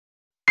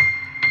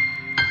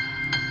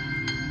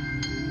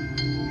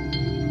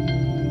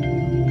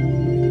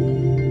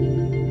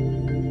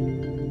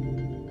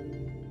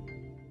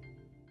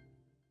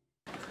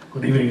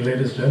Good evening,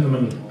 ladies and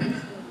gentlemen.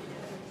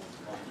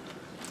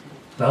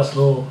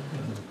 Laszlo,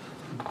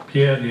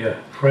 Pierre, dear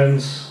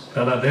friends,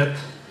 Bernadette,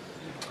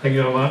 thank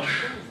you very much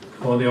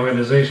for the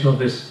organization of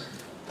this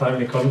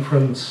timely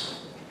conference.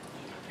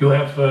 You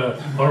have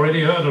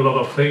already heard a lot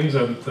of things,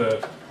 and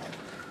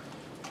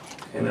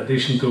in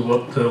addition to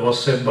what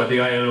was said by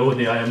the ILO and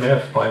the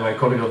IMF, by my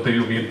colleague of the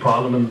European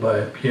Parliament,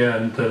 by Pierre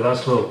and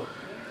Laszlo,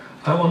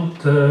 I want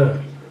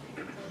to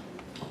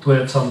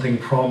add something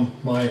from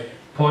my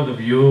point of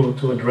view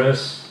to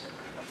address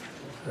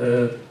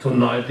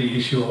tonight the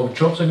issue of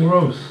jobs and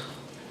growth.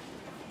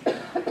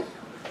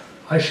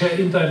 I share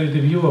entirely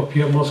the view of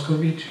Pierre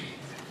Moscovici.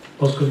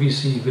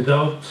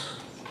 Without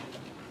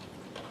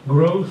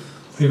growth,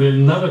 we will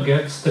never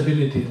get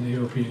stability in the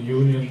European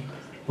Union.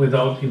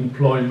 Without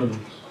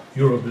employment,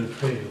 Europe will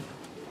fail.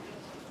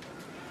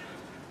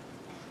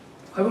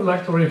 I would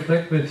like to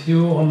reflect with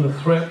you on the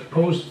threat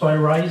posed by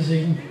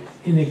rising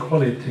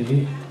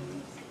inequality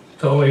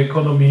to our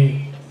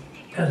economy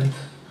and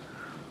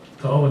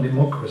to our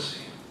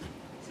democracy.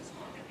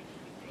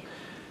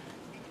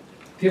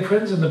 Dear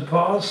friends, in the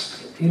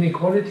past,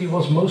 inequality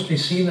was mostly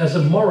seen as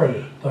a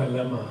moral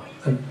dilemma,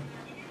 and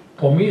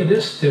for me it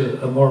is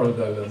still a moral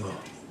dilemma.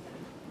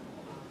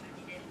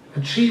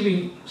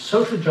 Achieving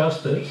social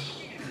justice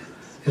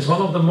is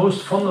one of the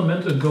most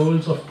fundamental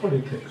goals of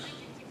politics.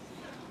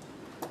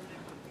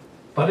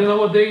 But in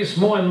our days,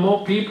 more and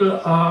more people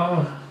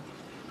are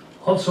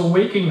also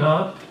waking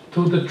up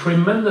to the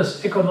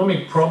tremendous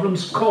economic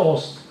problems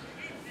caused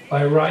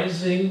by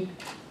rising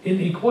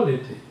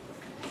inequality.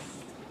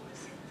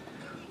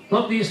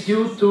 Not least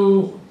due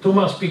to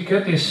Thomas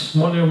Piketty's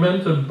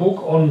monumental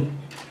book on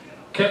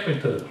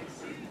capital,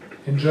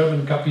 in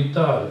German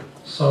Kapital,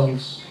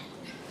 sounds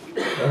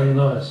very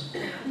nice.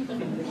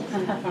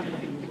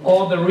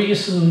 Or the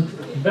recent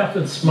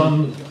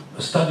Bertelsmann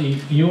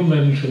study you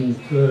mentioned,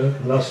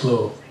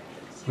 Laszlo,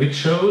 which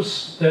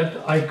shows that,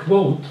 I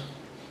quote,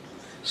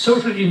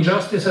 social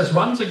injustice has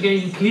once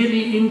again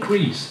clearly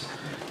increased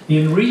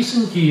in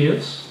recent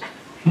years,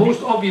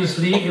 most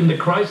obviously in the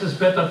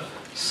crisis-battered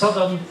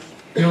southern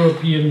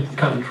European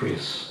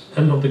countries.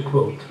 End of the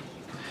quote.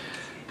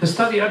 The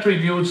study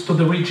attributes to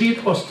the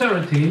rigid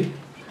austerity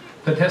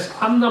that has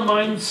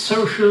undermined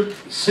social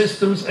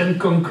systems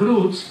and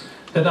concludes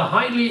that a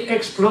highly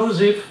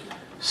explosive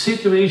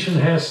situation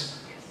has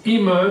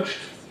emerged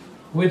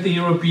with the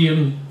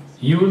European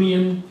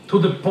Union to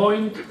the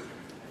point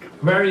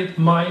where it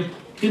might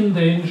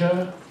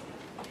endanger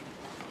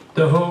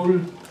the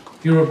whole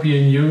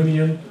European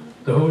Union,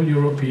 the whole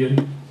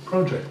European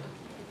project.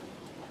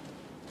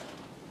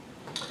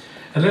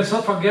 And let's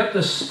not forget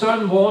the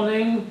stern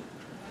warning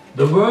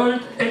the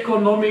World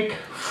Economic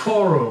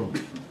Forum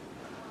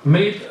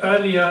made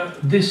earlier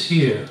this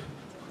year.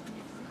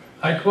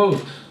 I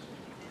quote,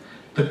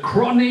 "The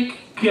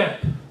chronic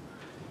gap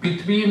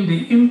between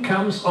the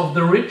incomes of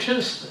the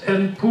richest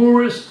and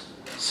poorest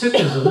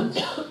citizens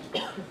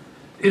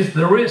is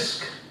the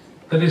risk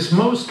that is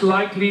most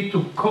likely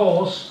to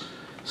cause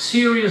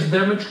serious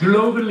damage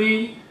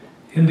globally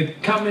in the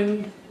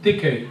coming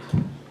decade."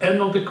 End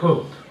of the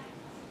quote.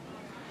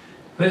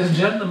 Ladies and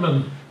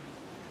gentlemen,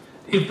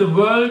 if the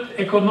World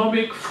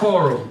Economic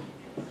Forum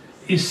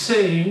is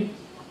saying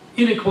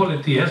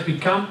inequality has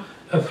become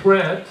a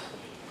threat,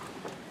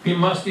 we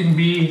must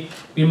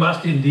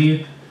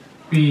indeed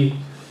be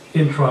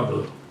in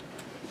trouble.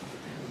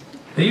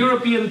 The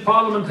European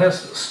Parliament has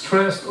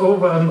stressed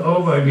over and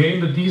over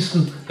again that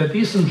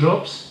decent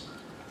jobs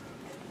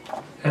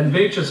and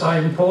wages are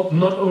important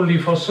not only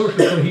for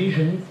social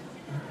cohesion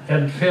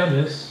and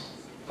fairness,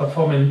 but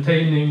for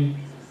maintaining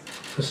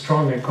a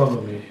strong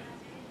economy.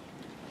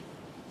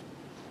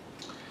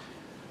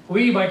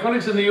 We, my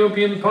colleagues in the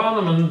European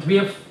Parliament, we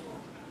have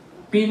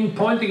been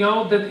pointing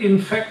out that in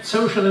fact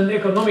social and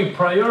economic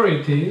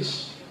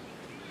priorities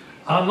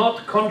are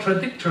not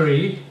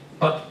contradictory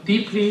but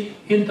deeply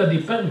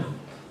interdependent.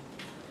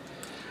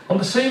 On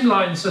the same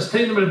line,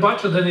 sustainable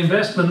budget and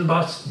investment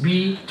must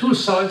be two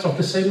sides of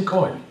the same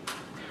coin.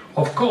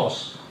 Of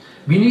course,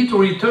 we need to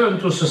return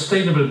to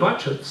sustainable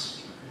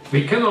budgets.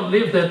 We cannot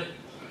live that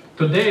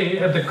today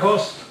at the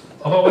cost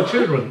of our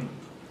children.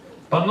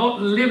 But not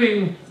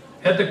living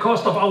at the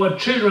cost of our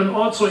children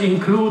also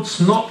includes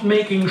not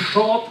making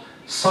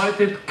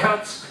short-sighted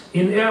cuts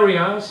in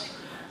areas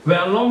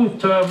where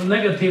long-term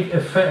negative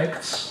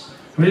effects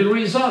will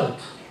result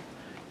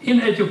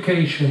in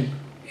education,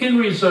 in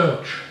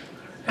research,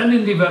 and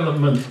in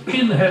development,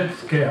 in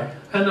healthcare,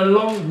 and a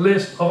long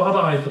list of other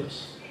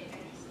items.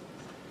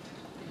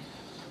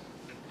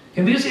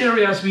 In these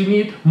areas we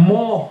need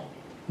more,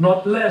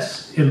 not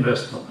less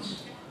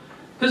investments.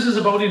 This is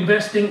about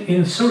investing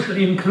in social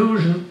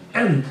inclusion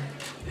and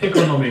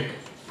economic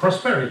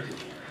prosperity.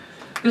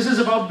 This is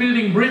about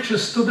building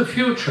bridges to the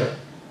future.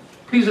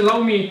 Please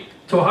allow me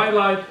to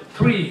highlight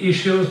three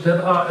issues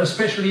that are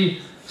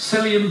especially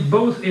salient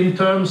both in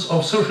terms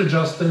of social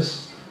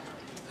justice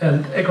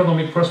and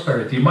economic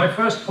prosperity. My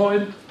first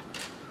point,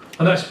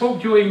 and I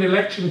spoke during the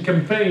election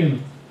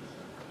campaign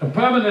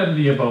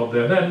permanently about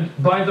that, and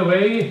by the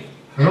way,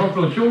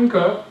 Jean-Claude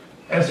Juncker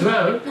as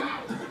well.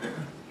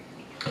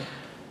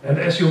 And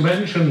as you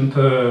mentioned,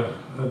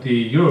 the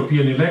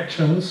European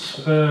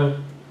elections,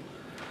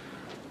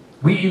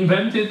 we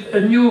invented a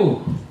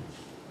new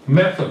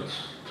method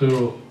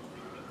to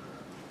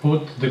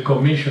put the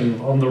Commission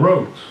on the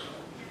road.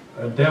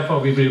 And therefore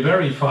we will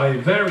verify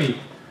very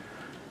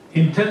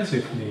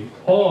intensively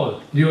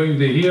all, during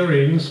the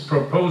hearings,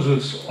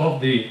 proposals of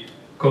the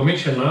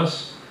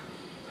commissioners,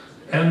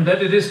 and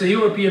that it is the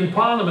European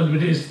Parliament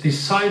which is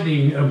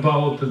deciding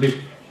about the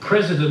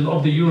President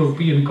of the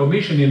European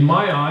Commission, in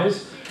my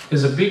eyes,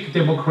 is a big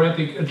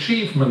democratic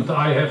achievement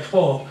I have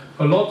fought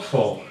a lot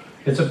for.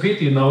 It's a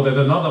pity now that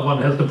another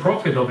one has the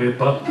profit of it,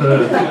 but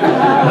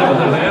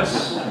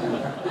nevertheless,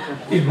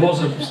 it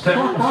was a step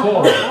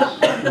forward.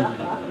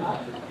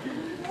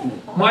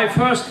 My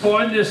first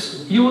point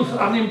is youth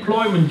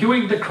unemployment.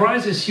 During the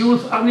crisis,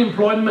 youth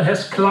unemployment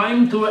has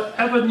climbed to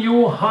ever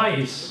new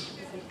highs.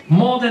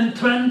 More than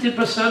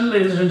 20%,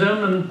 ladies and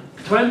gentlemen,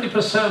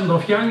 20%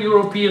 of young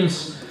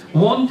Europeans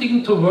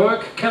wanting to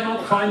work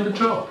cannot find a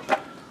job.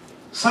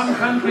 Some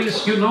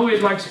countries, you know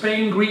it, like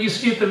Spain,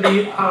 Greece,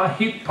 Italy, are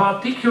hit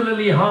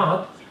particularly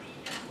hard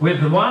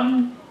with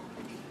 1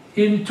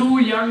 in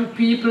 2 young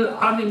people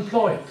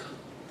unemployed.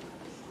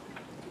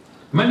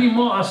 Many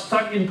more are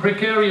stuck in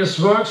precarious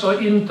works or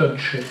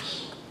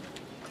internships.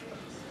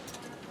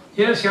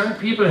 Yes, young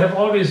people have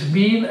always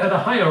been at a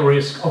higher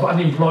risk of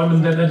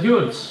unemployment than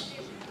adults.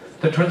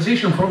 The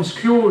transition from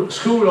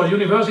school or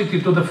university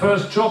to the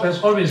first job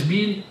has always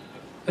been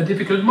a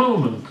difficult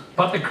moment,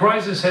 but the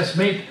crisis has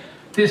made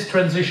this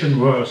transition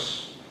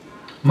worse,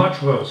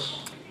 much worse.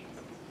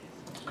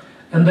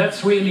 And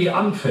that's really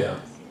unfair,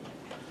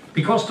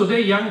 because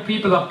today young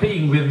people are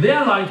paying with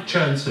their life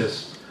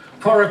chances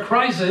for a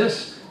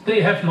crisis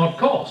they have not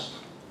caused.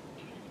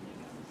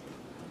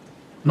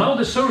 Now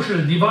the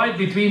social divide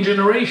between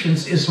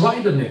generations is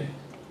widening.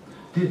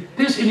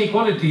 This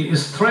inequality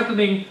is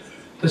threatening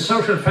the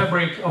social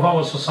fabric of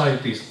our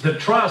societies, the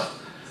trust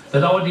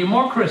that our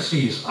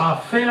democracies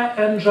are fair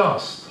and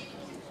just,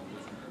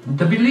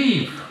 the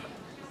belief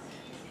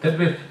that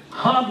with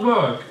hard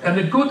work and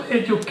a good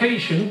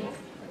education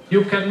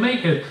you can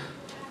make it.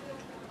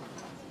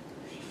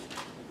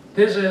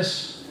 This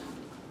is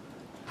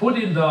put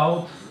in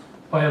doubt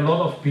by a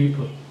lot of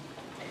people.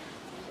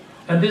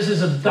 And this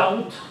is a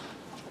doubt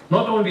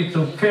not only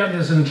to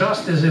fairness and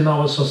justice in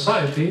our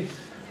society,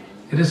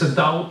 it is a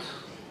doubt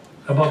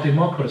about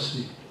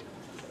democracy.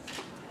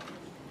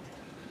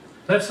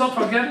 Let's not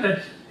forget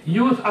that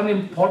youth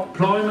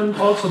unemployment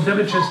also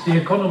damages the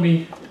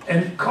economy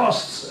and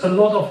costs a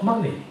lot of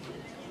money.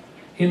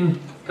 In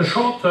the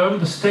short term,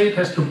 the state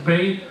has to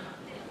pay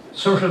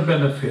social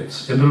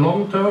benefits. In the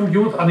long term,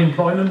 youth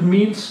unemployment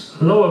means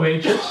lower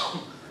wages,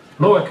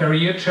 lower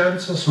career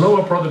chances,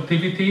 lower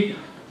productivity,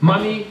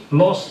 money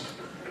lost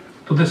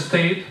to the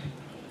state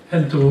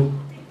and to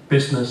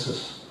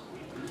businesses.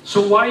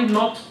 So why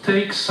not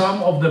take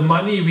some of the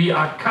money we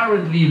are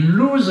currently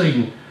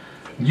losing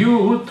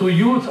due to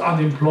youth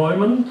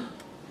unemployment?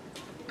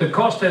 The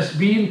cost has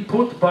been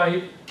put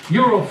by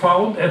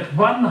Eurofound at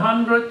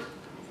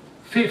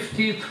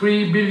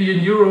 153 billion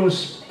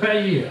euros per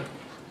year.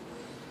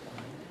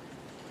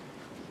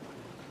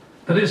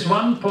 That is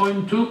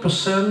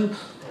 1.2%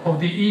 of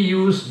the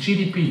EU's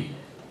GDP.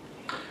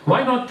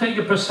 Why not take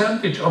a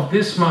percentage of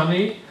this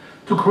money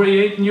to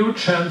create new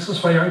chances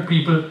for young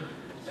people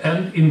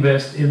and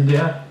invest in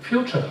their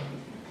future?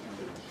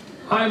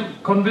 I'm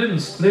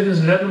convinced, ladies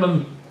and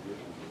gentlemen,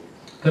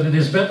 that it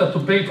is better to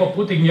pay for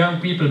putting young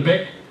people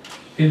back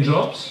in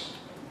jobs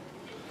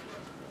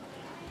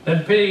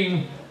than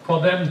paying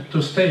for them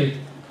to stay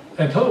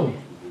at home.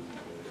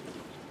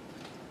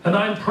 And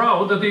I'm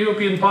proud that the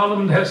European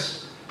Parliament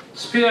has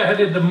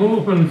spearheaded the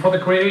movement for the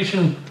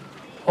creation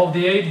of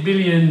the 8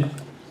 billion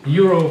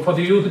euro for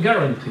the Youth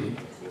Guarantee.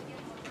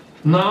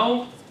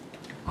 Now,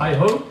 I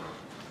hope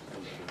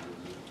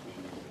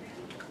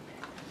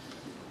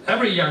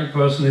every young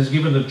person is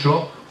given a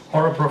job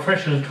or a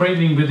professional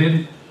training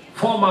within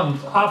 4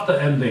 months after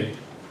ending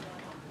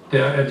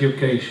their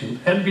education.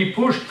 And be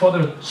pushed for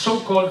the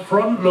so-called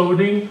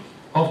front-loading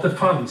of the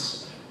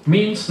funds.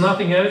 Means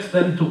nothing else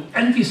than to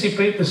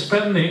anticipate the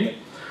spending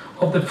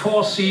of the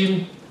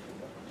foreseen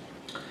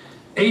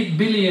 8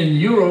 billion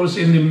euros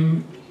in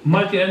the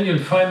multi-annual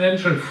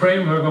financial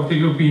framework of the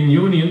European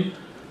Union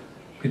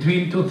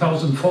between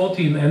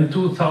 2014 and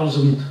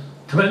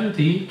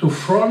 2020, to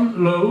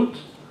front-load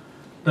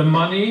the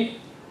money,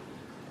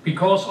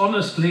 because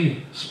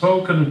honestly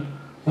spoken,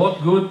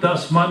 what good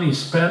does money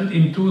spent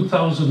in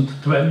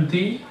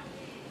 2020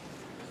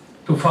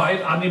 to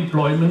fight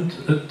unemployment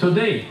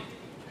today?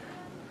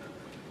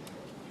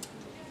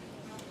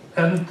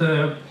 And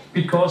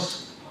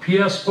because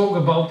Pierre spoke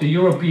about the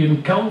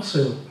European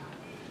Council,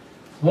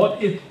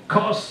 what it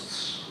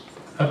costs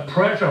a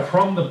pressure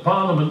from the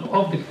Parliament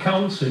of the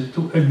Council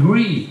to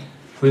agree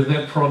with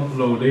that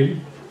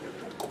front-loading,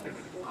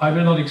 I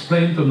will not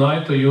explain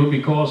tonight to you,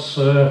 because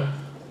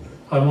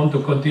I want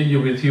to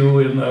continue with you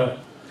in a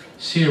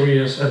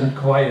serious and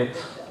quiet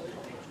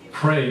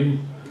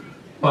frame.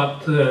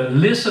 but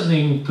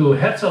listening to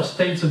heads of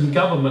states and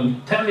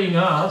government telling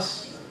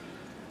us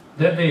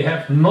that they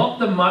have not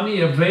the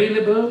money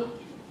available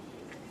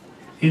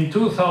in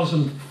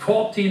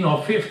 2014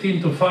 or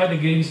 15 to fight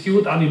against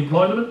youth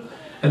unemployment,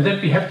 and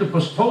that we have to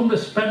postpone the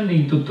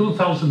spending to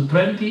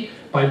 2020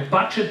 by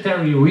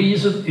budgetary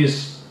reason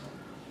is,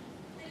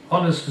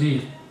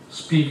 honestly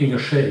speaking, a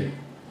shame.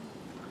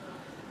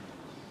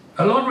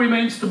 A lot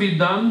remains to be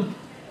done,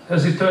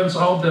 as it turns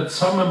out that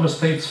some member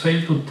states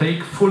fail to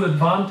take full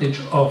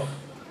advantage of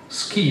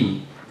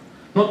scheme.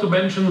 Not to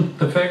mention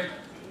the fact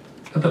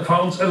that the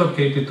funds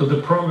allocated to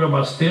the program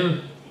are still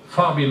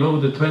far below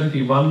the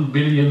 21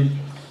 billion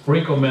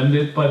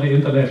recommended by the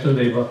International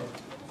Labour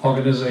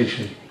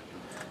Organization.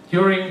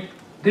 During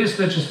this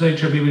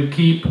legislature we will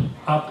keep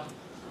up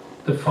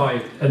the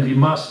fight, and we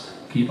must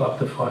keep up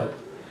the fight.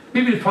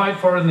 We will fight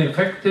for an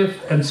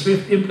effective and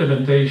swift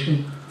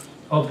implementation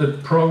of the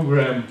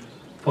program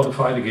for the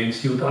fight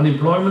against youth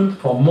unemployment,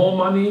 for more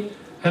money,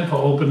 and for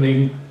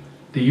opening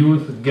the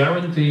youth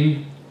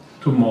guarantee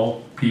to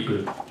more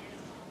people.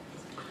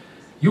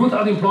 Youth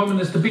unemployment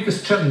is the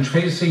biggest challenge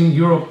facing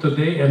Europe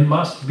today and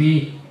must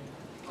be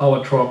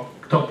our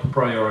top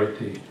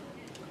priority.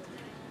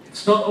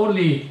 It's not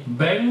only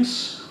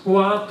banks who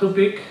are too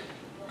big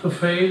to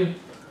fail,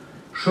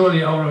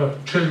 surely our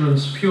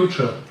children's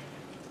future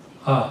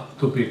are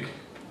too big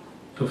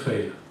to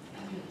fail.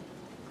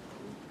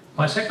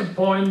 My second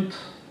point,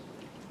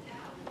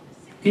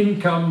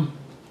 income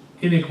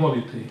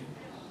inequality.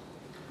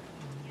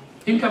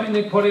 Income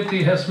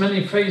inequality has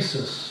many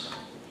faces.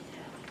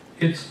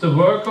 It's the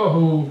worker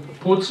who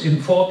puts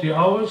in 40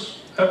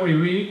 hours every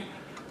week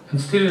and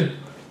still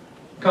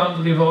can't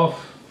live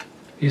off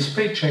his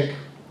paycheck.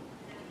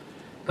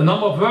 The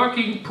number of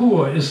working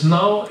poor is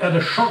now at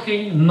a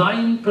shocking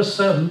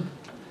 9%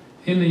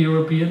 in the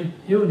European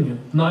Union.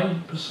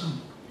 9%.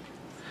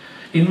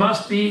 It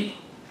must be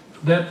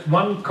that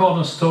one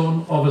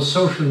cornerstone of a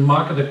social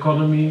market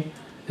economy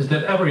is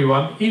that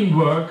everyone in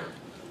work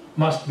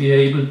must be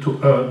able to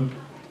earn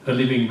a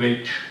living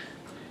wage.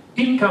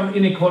 Income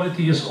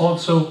inequality is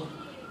also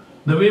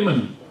the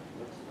woman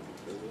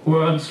who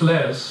earns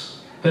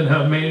less than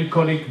her male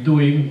colleague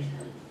doing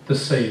the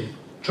same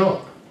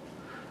job.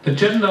 The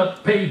gender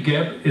pay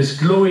gap is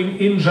growing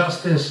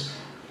injustice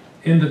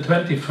in the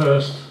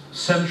 21st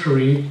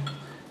century.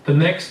 The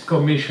next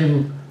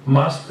Commission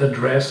must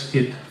address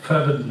it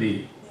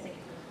fervently.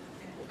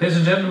 Ladies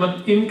and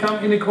gentlemen,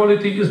 income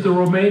inequality is the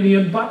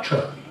Romanian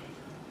butcher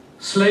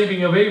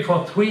slaving away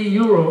for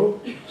 €3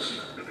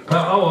 per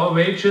hour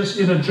wages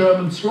in a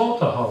German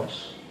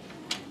slaughterhouse.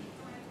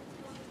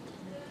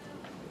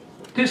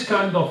 This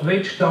kind of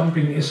wage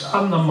dumping is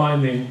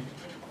undermining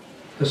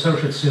the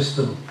social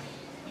system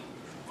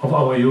of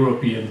our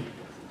European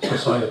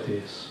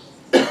societies.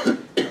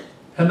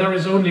 And there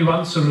is only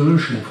one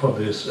solution for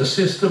this, a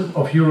system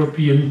of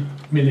European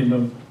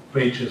minimum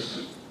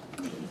wages.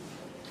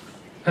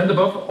 And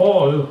above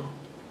all,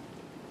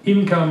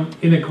 income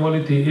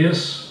inequality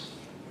is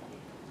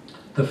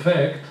the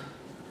fact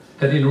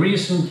that in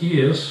recent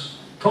years,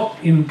 top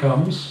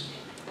incomes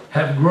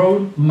have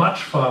grown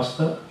much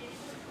faster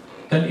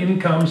than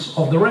incomes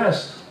of the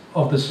rest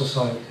of the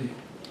society.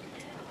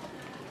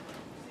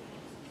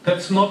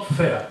 That's not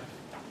fair.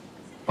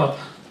 But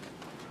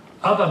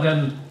other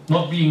than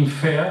not being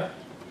fair,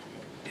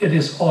 it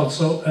is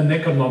also an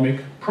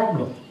economic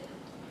problem.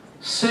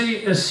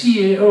 Say a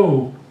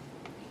CEO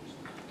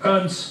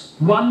earns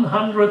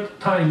 100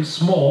 times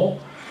more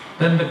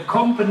than the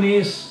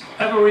company's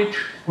average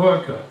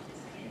worker.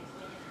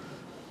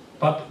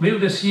 But will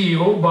the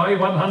CEO buy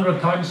 100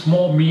 times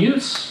more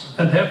meals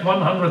and have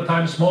 100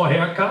 times more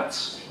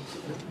haircuts?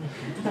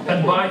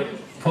 And buy,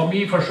 for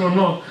me for sure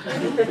not,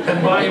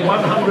 and buy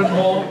 100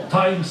 more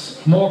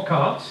times more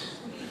cars?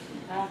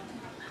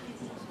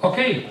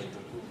 Okay,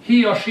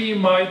 he or she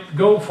might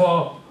go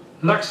for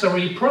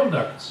luxury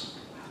products,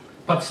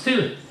 but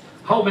still,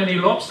 how many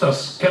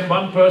lobsters can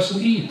one person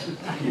eat?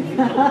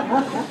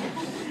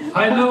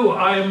 I know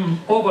I'm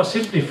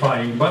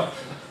oversimplifying, but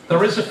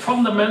there is a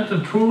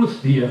fundamental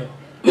truth here.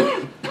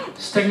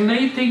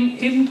 Stagnating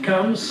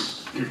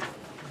incomes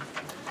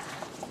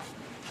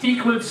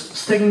equals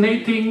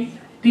stagnating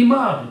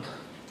demand.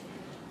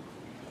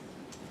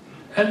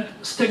 And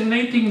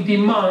stagnating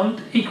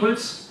demand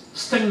equals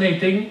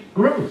stagnating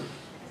growth.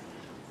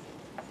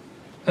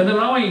 And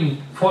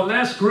allowing for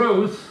less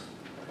growth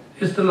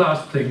is the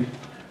last thing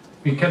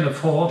we can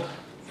afford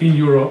in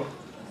Europe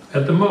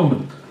at the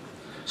moment.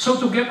 So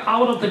to get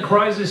out of the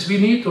crisis, we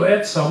need to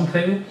add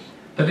something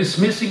that is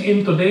missing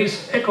in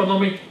today's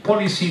economic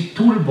policy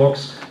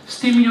toolbox,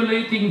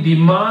 stimulating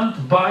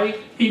demand by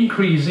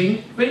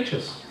increasing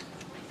wages.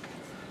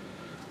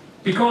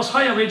 Because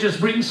higher wages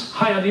brings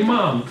higher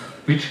demand,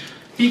 which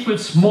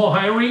equals more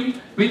hiring,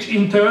 which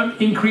in turn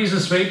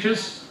increases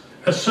wages,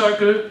 a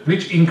circle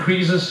which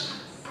increases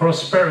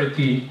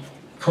prosperity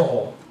for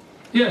all.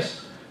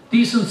 Yes,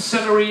 decent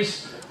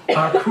salaries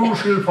are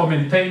crucial for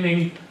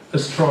maintaining a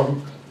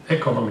strong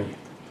economy.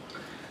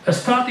 A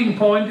starting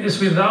point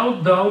is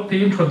without doubt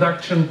the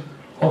introduction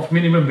of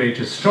minimum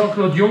wages.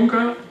 Jean-Claude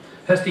Juncker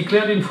has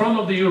declared in front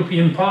of the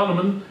European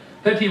Parliament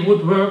that he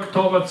would work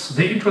towards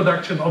the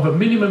introduction of a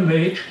minimum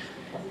wage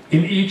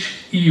in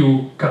each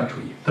EU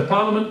country. The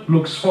Parliament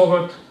looks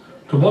forward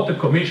to what the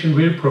Commission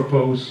will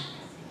propose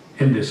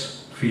in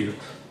this field.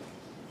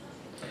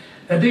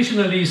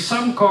 Additionally,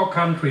 some core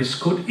countries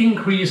could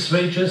increase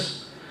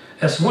wages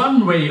as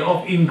one way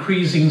of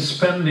increasing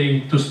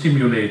spending to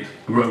stimulate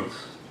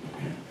growth.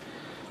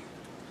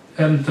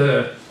 And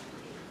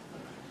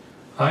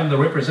I'm the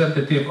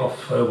representative of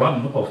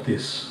one of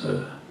these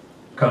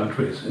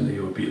countries in the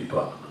European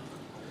Parliament,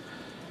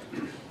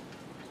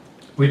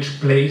 which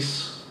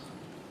plays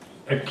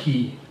a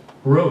key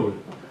role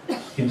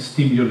in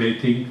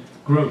stimulating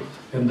growth.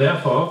 And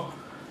therefore,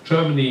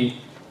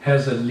 Germany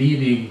has a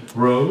leading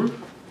role,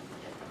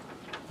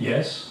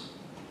 yes,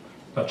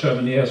 but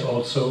Germany has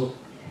also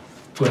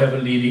to have a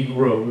leading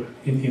role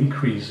in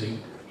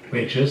increasing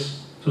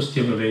wages to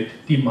stimulate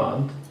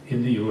demand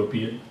in the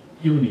European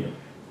Union.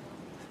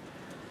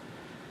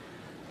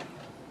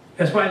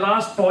 As my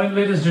last point,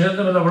 ladies and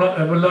gentlemen,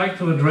 I would like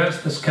to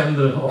address the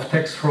scandal of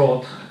tax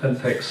fraud and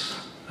tax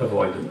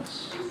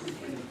avoidance.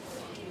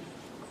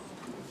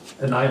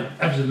 And I'm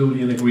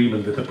absolutely in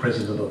agreement with the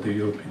President of the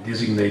European,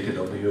 designated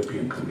of the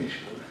European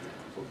Commission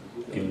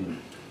in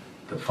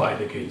the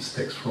fight against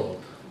tax fraud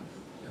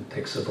and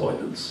tax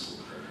avoidance.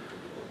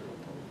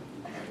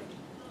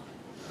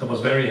 I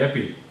was very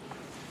happy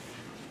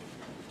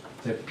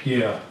that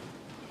Pierre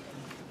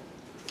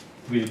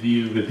will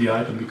deal with the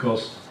item,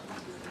 because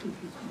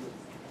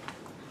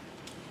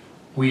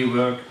we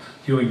worked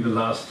during the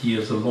last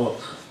years a lot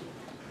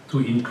to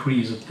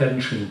increase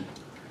attention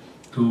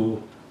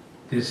to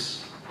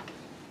this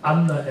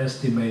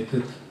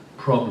underestimated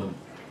problem,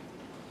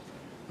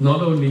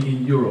 not only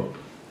in Europe,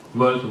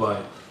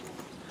 worldwide.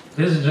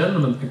 Ladies and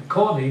gentlemen,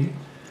 according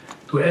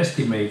to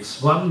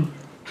estimates, 1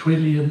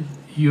 trillion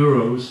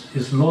euros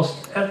is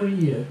lost every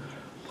year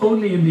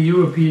only in the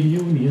European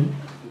Union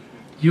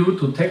due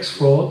to tax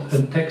fraud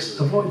and tax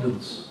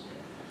avoidance.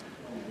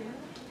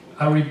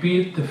 I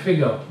repeat the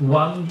figure,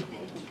 1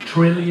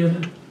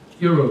 trillion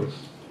euros.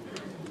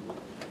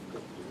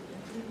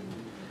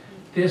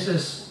 This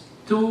is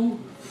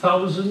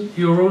 2,000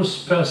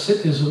 euros per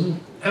citizen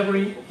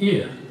every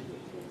year.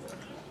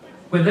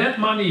 With that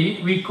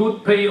money, we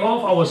could pay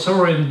off our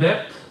sovereign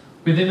debt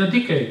within a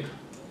decade.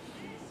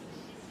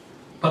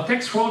 But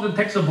tax fraud and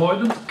tax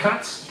avoidance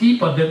cuts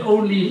deeper than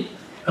only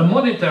a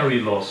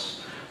monetary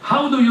loss.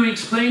 How do you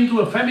explain to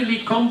a family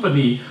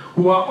company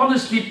who are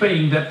honestly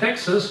paying their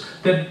taxes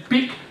that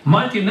big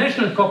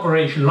multinational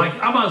corporations like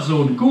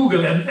Amazon,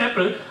 Google and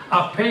Apple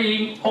are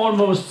paying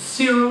almost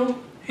zero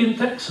in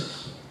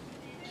taxes?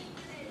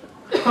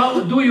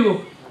 How do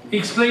you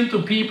explain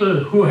to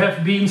people who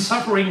have been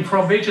suffering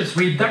from wages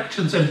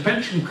reductions and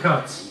pension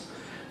cuts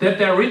that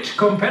their rich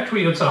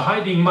compatriots are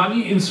hiding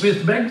money in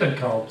Swiss bank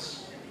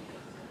accounts?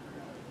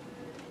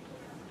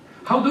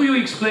 How do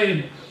you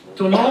explain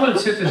to normal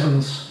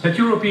citizens that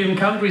European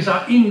countries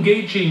are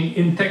engaging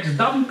in tax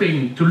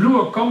dumping to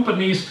lure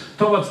companies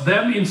towards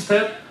them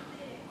instead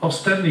of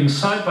standing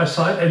side by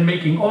side and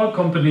making all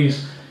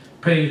companies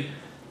pay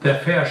their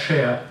fair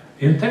share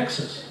in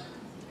taxes?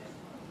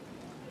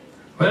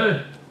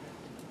 Well,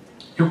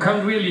 you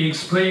can't really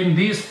explain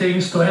these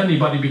things to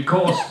anybody,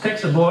 because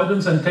tax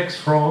avoidance and tax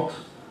fraud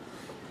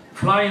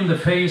fly in the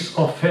face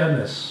of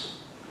fairness.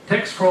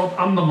 Tax fraud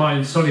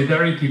undermines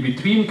solidarity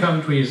between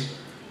countries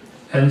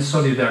and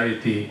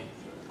solidarity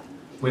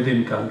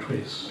within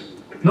countries.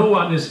 No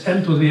one is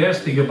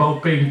enthusiastic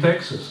about paying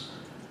taxes,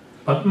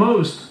 but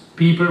most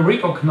people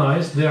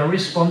recognize their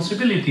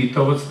responsibility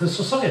towards the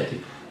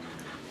society.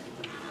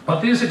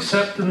 But this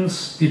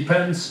acceptance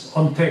depends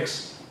on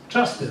tax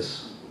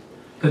justice.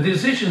 The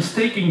decisions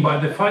taken by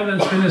the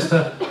finance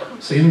minister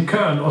in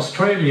Cairns,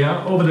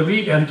 Australia, over the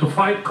weekend to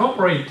fight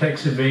corporate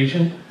tax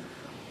evasion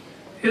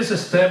is a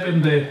step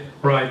in the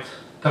right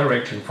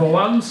direction. For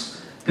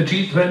once, the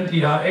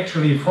G20 are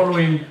actually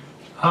following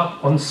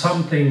up on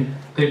something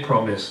they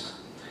promised.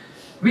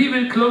 We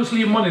will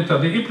closely monitor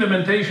the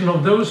implementation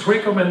of those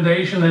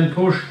recommendations and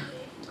push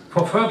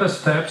for further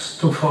steps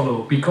to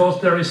follow,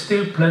 because there is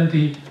still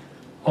plenty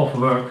of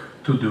work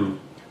to do.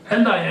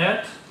 And I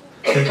add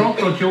that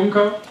Jean-Claude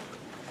Juncker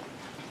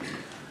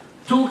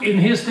took in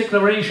his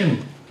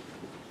declaration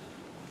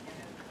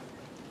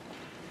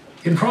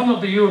in front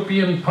of the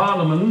European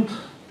Parliament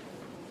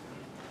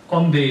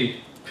on the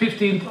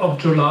 15th of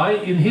July,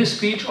 in his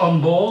speech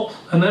on board,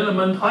 an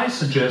element I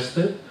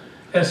suggested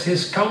as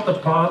his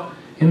counterpart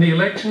in the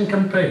election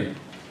campaign.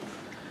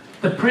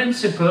 The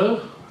principle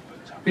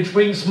which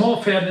brings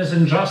more fairness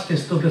and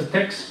justice to the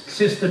tax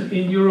system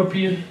in the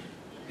European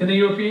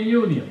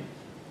Union.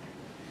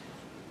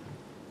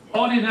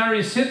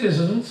 Ordinary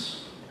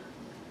citizens,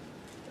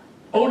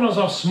 owners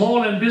of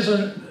small and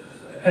business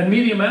and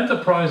medium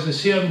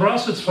enterprises here in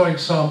Brussels, for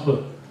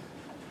example,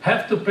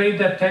 have to pay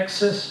their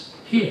taxes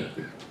here.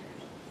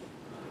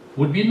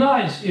 Would be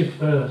nice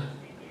if an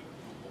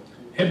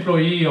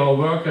employee or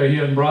worker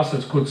here in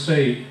Brussels could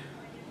say,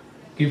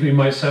 give me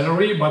my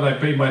salary, but I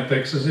pay my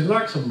taxes in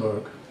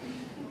Luxembourg.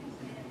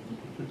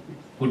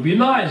 Would be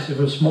nice if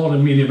a small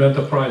and medium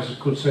enterprise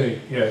could say,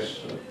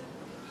 yes,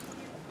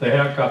 the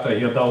haircutter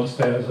here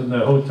downstairs in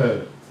the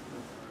hotel,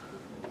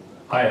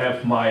 I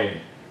have my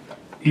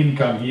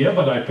income here,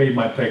 but I pay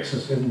my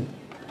taxes in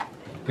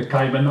the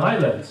Cayman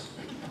Islands.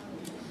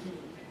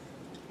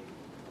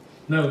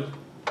 No.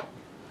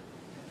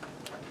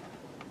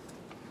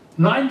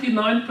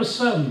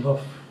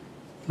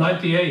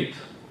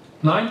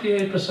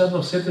 98%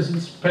 of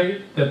citizens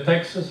pay their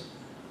taxes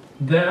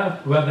there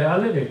where they are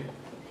living.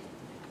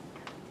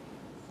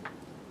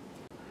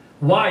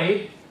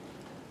 Why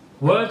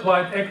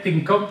worldwide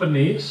acting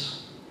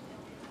companies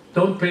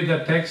don't pay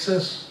their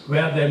taxes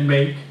where they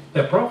make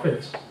their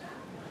profits?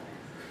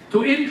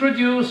 To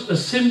introduce a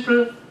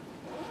simple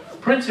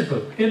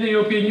principle in the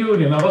European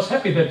Union, I was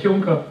happy that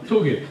Juncker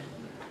took it.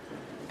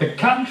 The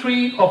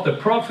country of the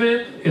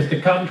profit is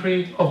the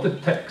country of the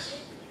tax.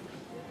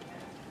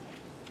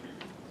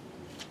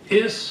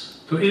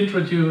 Is to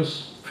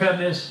introduce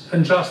fairness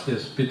and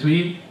justice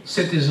between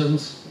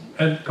citizens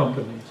and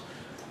companies.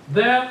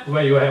 There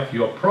where you have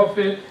your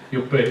profit,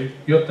 you pay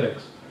your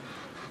tax.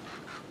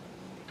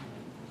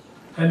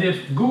 And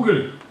if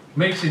Google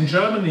makes in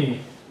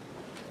Germany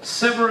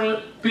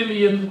several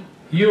billion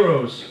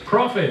euros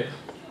profit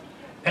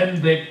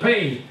and they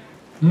pay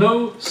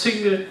no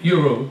single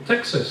euro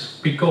taxes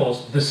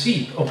because the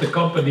seat of the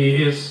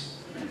company is,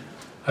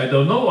 I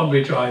don't know on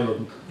which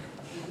island.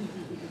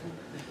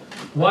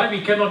 Why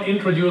we cannot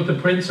introduce the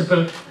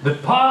principle, the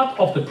part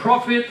of the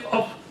profit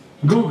of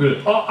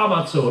Google or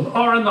Amazon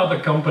or another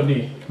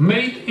company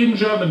made in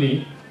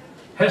Germany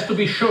has to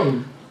be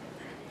shown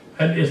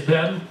and is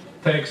then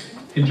taxed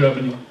in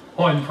Germany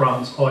or in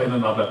France or in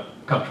another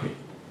country.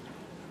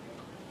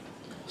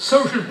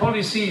 Social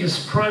policy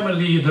is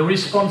primarily the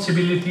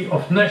responsibility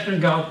of national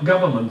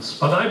governments,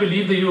 but I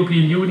believe the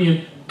European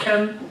Union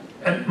can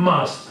and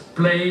must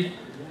play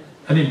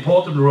an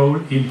important role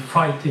in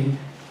fighting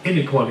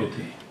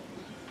inequality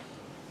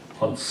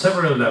on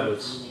several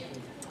levels.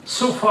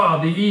 So far,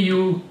 the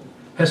EU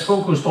has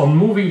focused on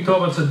moving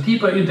towards a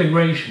deeper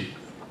integration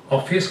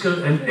of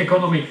fiscal and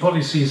economic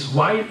policies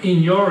while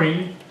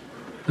ignoring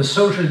the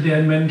social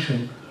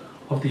dimension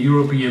of the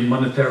European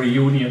Monetary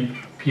Union.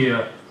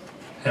 Pierre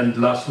and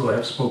Laszlo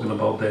have spoken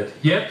about that.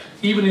 Yet,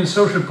 even in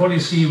social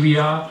policy, we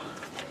are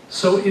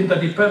so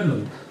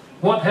interdependent.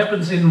 What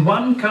happens in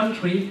one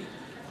country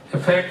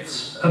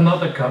affects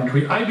another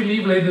country. I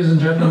believe, ladies and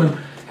gentlemen,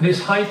 it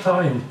is high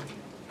time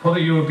for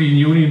the European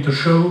Union to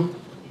show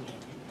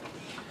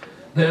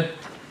that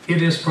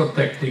it is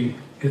protecting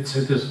its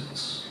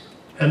citizens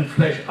and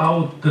flesh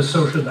out the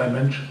social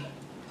dimension.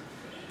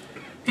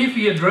 If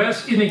we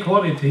address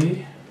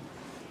inequality,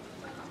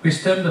 we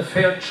stand a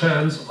fair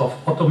chance of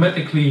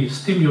automatically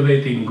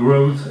stimulating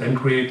growth and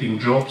creating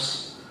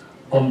jobs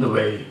on the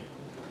way.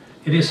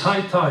 It is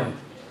high time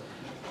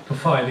to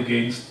fight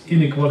against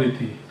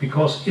inequality,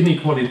 because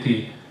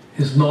inequality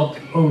is not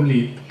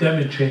only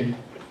damaging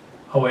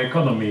our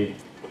economy,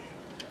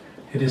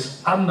 it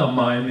is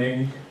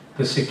undermining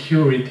the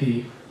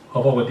security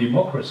of our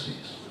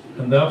democracies.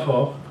 And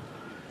therefore,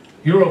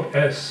 Europe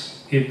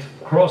as its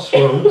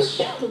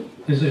crossroads,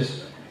 this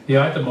is the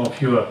item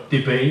of your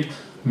debate,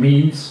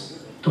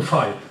 means to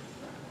fight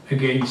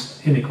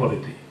against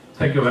inequality.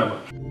 Thank you very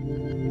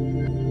much.